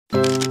Hi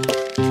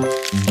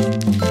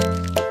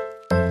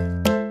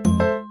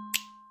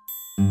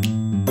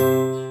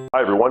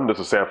everyone, this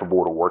is Sam from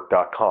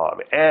Booredatwork.com,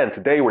 and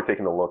today we're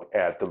taking a look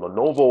at the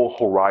Lenovo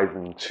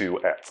Horizon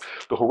 2S.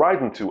 The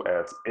Horizon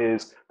 2S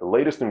is the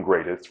latest and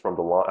greatest from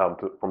the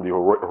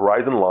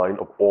Horizon line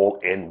of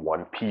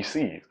all-in-one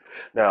PCs.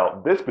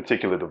 Now, this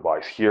particular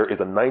device here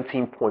is a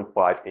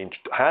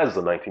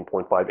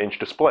 19.5-inch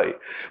display,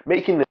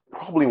 making it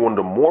probably one of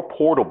the more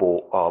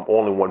portable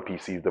all-in-one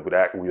PCs that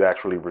we've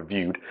actually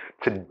reviewed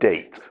to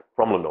date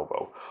from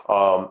Lenovo.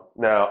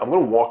 Now, I'm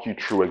going to walk you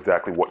through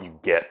exactly what you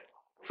get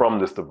from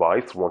this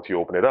device once you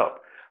open it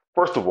up.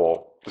 First of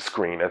all, the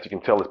screen, as you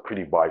can tell, is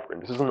pretty vibrant.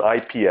 This is an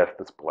IPS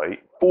display,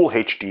 full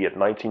HD at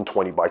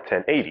 1920 by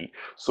 1080.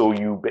 So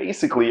you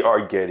basically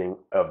are getting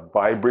a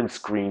vibrant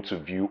screen to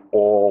view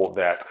all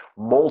that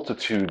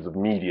multitudes of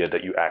media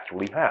that you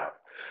actually have.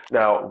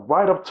 Now,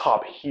 right up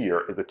top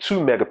here is a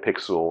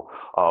 2-megapixel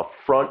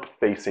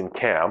front-facing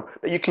cam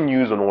that you can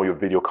use on all your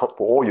for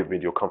all your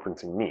video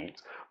conferencing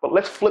needs. But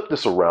let's flip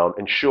this around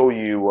and show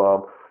you,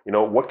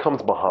 what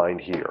comes behind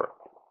here.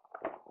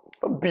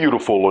 A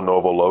beautiful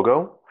Lenovo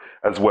logo,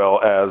 as well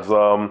as,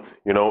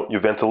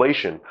 your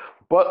ventilation.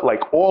 But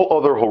like all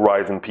other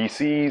Horizon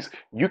PCs,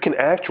 you can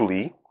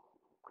actually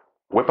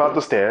whip out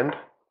the stand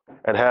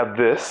and have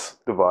this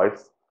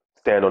device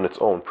stand on its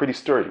own, pretty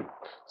sturdy.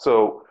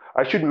 So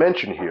I should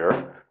mention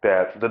here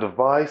that the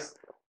device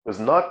does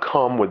not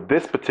come with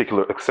this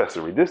particular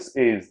accessory. This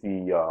is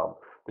the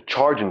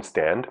charging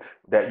stand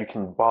that you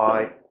can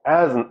buy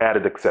as an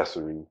added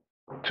accessory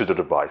to the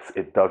device.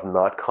 It does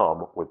not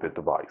come with the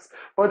device,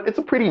 but it's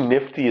a pretty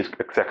nifty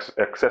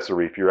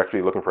accessory if you're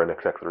actually looking for an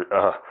accessory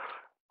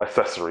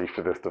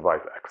for this device.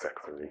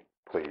 Accessory,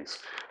 please.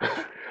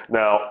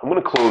 Now I'm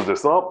going to close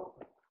this up,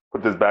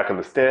 put this back in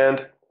the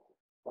stand,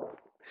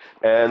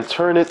 and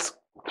turn it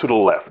to the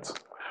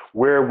left,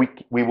 where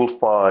we will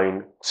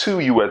find two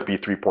USB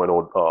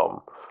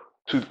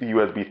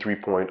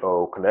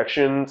 3.0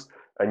 connections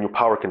and your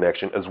power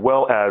connection, as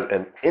well as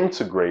an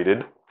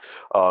integrated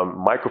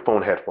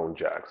microphone headphone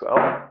jack. So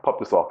I'll pop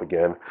this off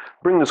again,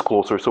 bring this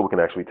closer so we can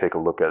actually take a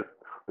look at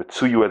the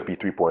two USB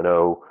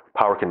 3.0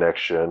 power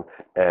connection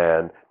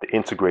and the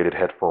integrated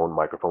headphone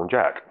microphone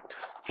jack.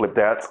 Flip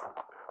that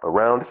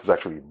around. This is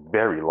actually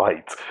very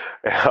light.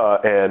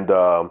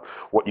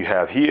 What you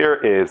have here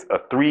is a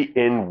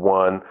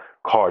 3-in-1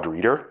 card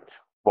reader,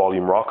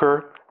 volume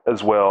rocker,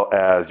 as well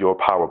as your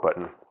power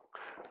button.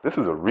 This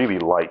is a really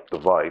light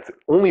device. It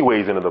only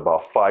weighs in at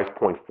about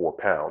 5.4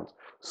 pounds.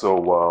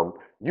 So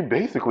you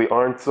basically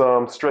aren't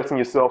stressing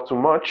yourself too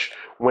much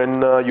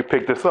when you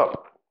pick this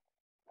up.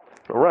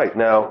 All right,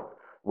 now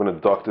I'm going to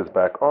dock this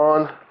back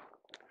on.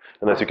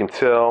 And as you can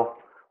tell,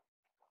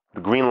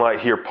 the green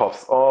light here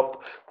puffs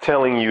up,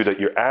 telling you that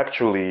you're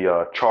actually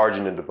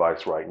charging the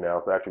device right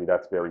now. So actually,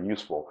 that's very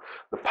useful.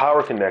 The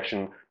power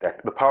connector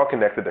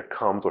that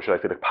comes, or should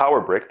I say the power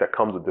brick that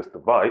comes with this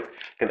device,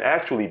 can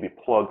actually be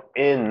plugged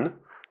in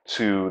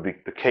to the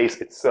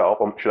case itself,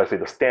 or should I say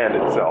the stand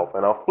itself,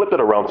 and I'll flip it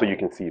around so you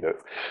can see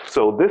this.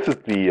 So this is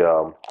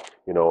the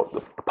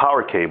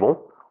power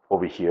cable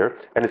over here,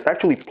 and it's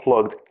actually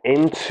plugged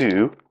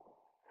into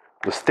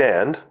the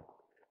stand,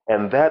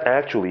 and that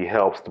actually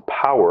helps to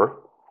power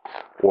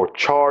or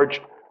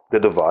charge the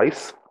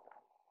device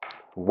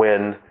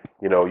when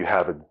you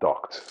have it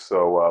docked.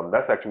 So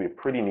that's actually a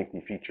pretty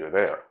nifty feature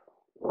there.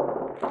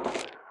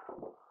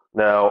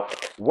 Now,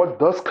 what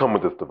does come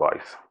with this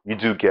device? You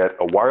do get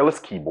a wireless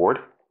keyboard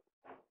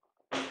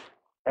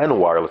and a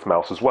wireless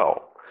mouse as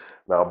well.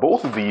 Now,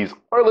 both of these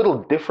are a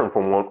little different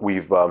from what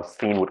we've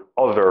seen with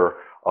other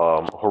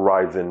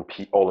Horizon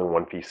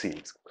all-in-one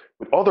PCs.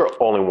 With other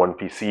all-in-one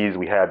PCs,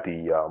 we had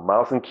the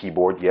mouse and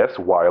keyboard, yes,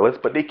 wireless,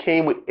 but they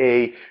came with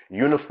a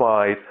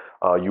unified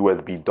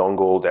USB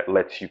dongle that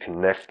lets you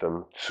connect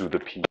them to the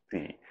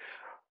PC.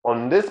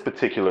 On this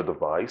particular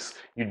device,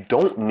 you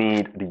don't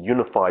need the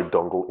unified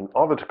dongle in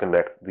order to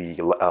connect the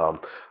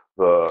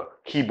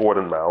keyboard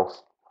and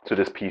mouse to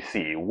this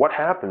PC. What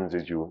happens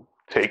is you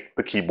take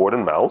the keyboard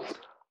and mouse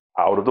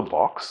out of the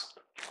box,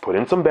 put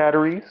in some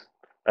batteries,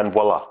 and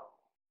voila,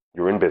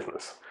 you're in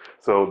business.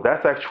 So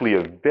that's actually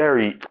a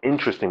very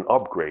interesting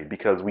upgrade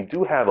because we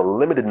do have a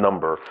limited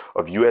number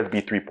of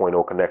USB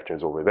 3.0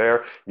 connections over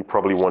there. You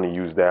probably want to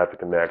use that to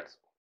connect,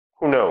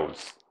 who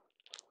knows,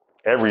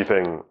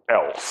 everything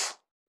else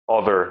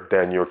other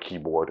than your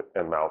keyboard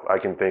and mouse. I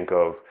can think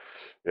of,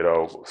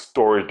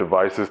 storage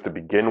devices to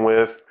begin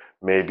with.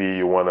 Maybe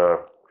you want to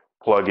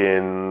plug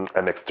in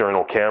an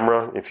external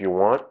camera if you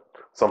want,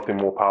 something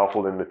more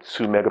powerful than the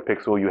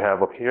 2-megapixel you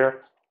have up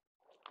here.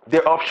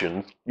 They're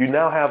options. You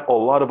now have a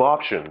lot of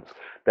options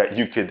that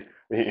you could,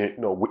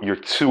 with your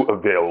two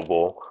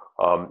available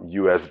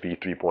USB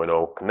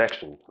 3.0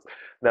 connections.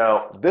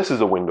 Now, this is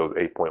a Windows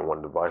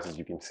 8.1 device, as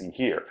you can see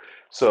here.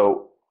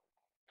 So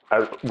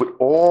with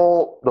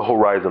all the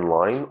Horizon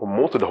line, or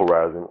most of the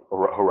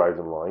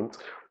Horizon lines,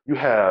 you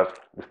have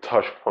the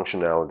touch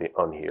functionality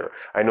on here.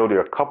 I know there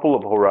are a couple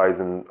of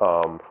Horizon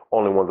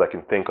only ones I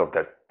can think of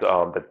that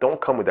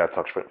don't come with that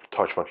touch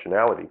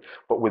functionality.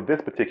 But with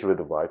this particular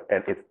device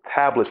and its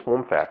tablet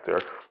form factor,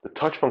 the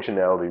touch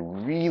functionality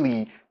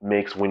really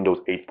makes Windows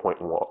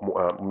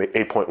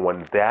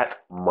 8.1 that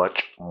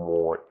much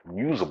more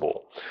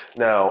usable.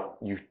 Now,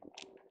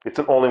 it's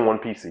an all-in-one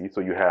PC,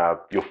 so you have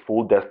your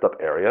full desktop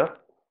area,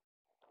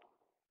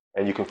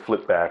 and you can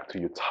flip back to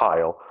your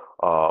tile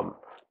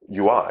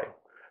UI.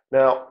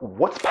 Now,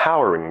 what's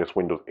powering this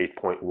Windows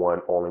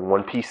 8.1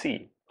 all-in-one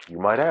PC, you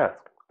might ask?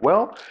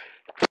 Well,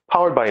 it's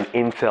powered by an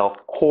Intel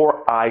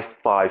Core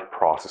i5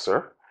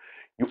 processor.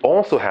 You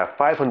also have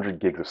 500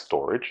 gigs of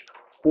storage,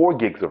 4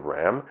 gigs of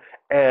RAM,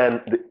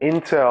 and the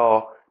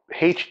Intel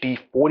HD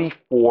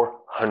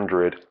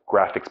 4400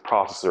 graphics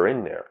processor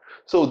in there.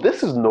 So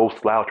this is no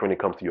slouch when it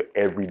comes to your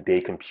everyday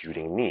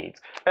computing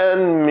needs.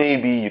 And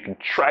maybe you can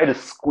try to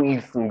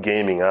squeeze some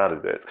gaming out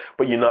of it,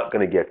 but you're not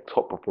going to get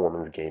top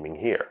performance gaming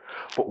here.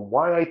 But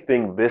why I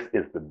think this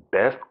is the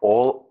best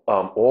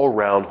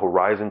all-round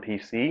Horizon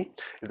PC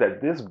is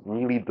that this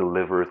really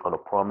delivers on a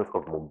promise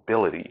of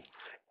mobility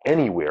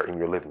anywhere in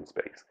your living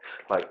space.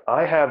 Like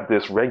I have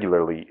this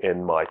regularly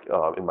in my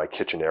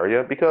kitchen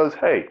area because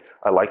hey,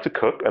 I like to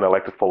cook and I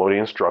like to follow the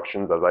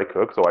instructions as I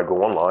cook. So I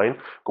go online,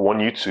 go on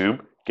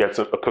YouTube, get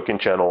a cooking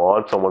channel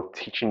on. Someone's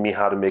teaching me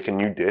how to make a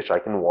new dish. I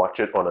can watch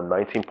it on a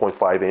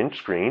 19.5-inch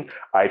screen,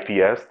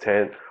 IPS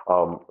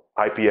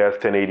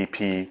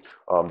 1080p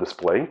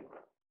display,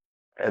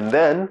 and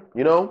then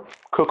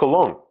cook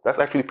along. That's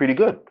actually pretty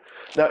good.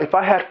 Now, if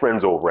I had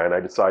friends over and I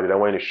decided I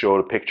wanted to show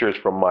the pictures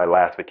from my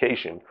last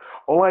vacation,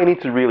 all I need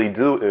to really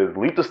do is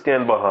leave the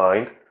stand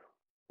behind,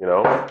 you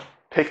know,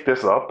 pick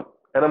this up,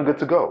 and I'm good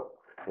to go.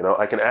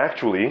 I can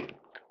actually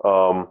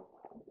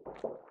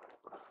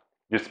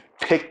just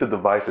pick the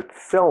device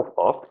itself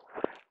up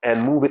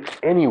and move it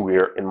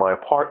anywhere in my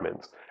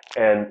apartment.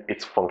 And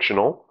it's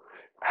functional.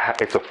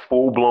 It's a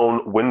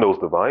full-blown Windows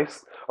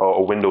device, or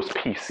a Windows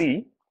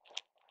PC.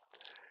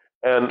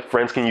 And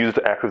friends can use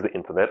it to access the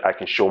internet. I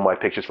can show my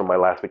pictures from my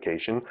last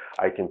vacation.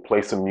 I can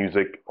play some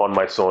music on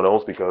my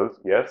Sonos because,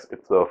 yes,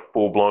 it's a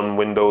full-blown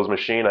Windows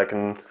machine. I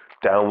can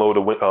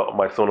download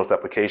my Sonos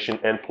application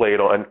and play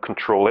it on and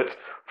control it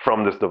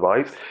from this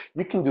device.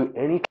 You can do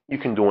anything you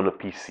can do on a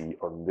PC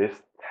on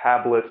this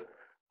tablet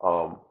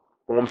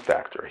form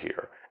factor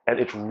here. And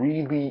it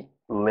really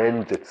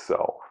lends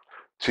itself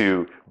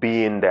to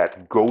being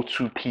that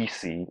go-to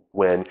PC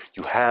when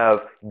you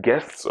have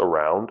guests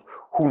around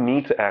who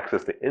need to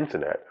access the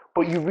internet,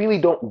 but you really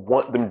don't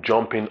want them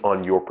jumping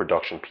on your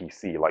production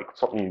PC, like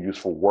something you use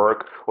for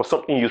work or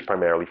something you use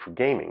primarily for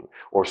gaming,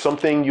 or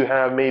something you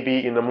have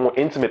maybe in a more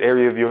intimate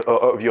area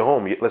of your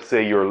home. Let's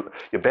say your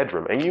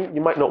bedroom, and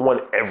you might not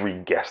want every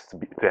guest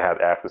to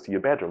have access to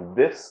your bedroom.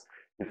 This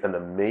is an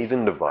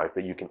amazing device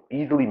that you can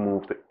easily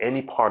move to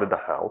any part of the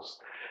house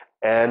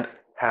and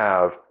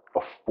have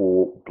a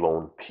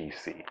full-blown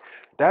PC.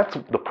 That's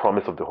the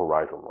promise of the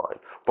Horizon line.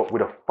 But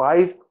with a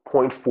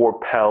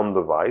 5.4-pound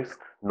device,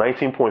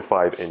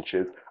 19.5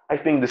 inches, I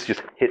think this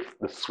just hits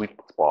the sweet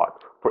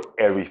spot for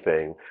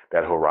everything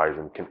that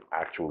Horizon can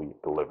actually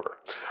deliver.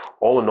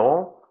 All in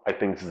all, I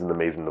think this is an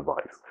amazing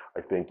device.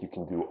 I think you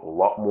can do a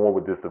lot more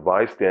with this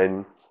device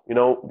than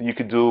you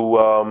could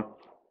do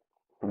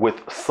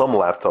with some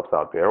laptops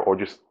out there or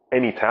just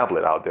any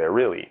tablet out there,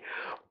 really.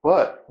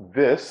 But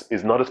this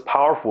is not as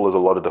powerful as a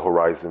lot of the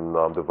Horizon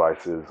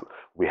devices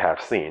we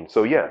have seen.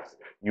 So yes,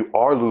 you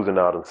are losing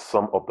out on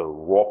some of the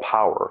raw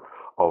power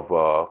of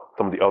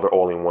some of the other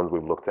all-in-ones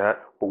we've looked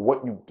at. But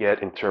what you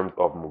get in terms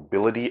of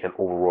mobility and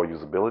overall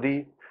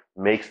usability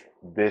makes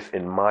this,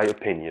 in my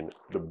opinion,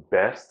 the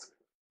best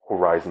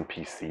Horizon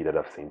PC that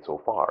I've seen so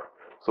far.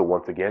 So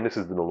once again, this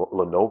is the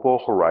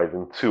Lenovo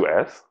Horizon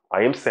 2S.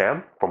 I am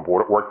Sam from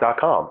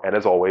Booredatwork.com. And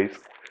as always,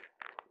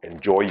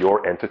 enjoy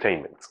your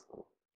entertainment.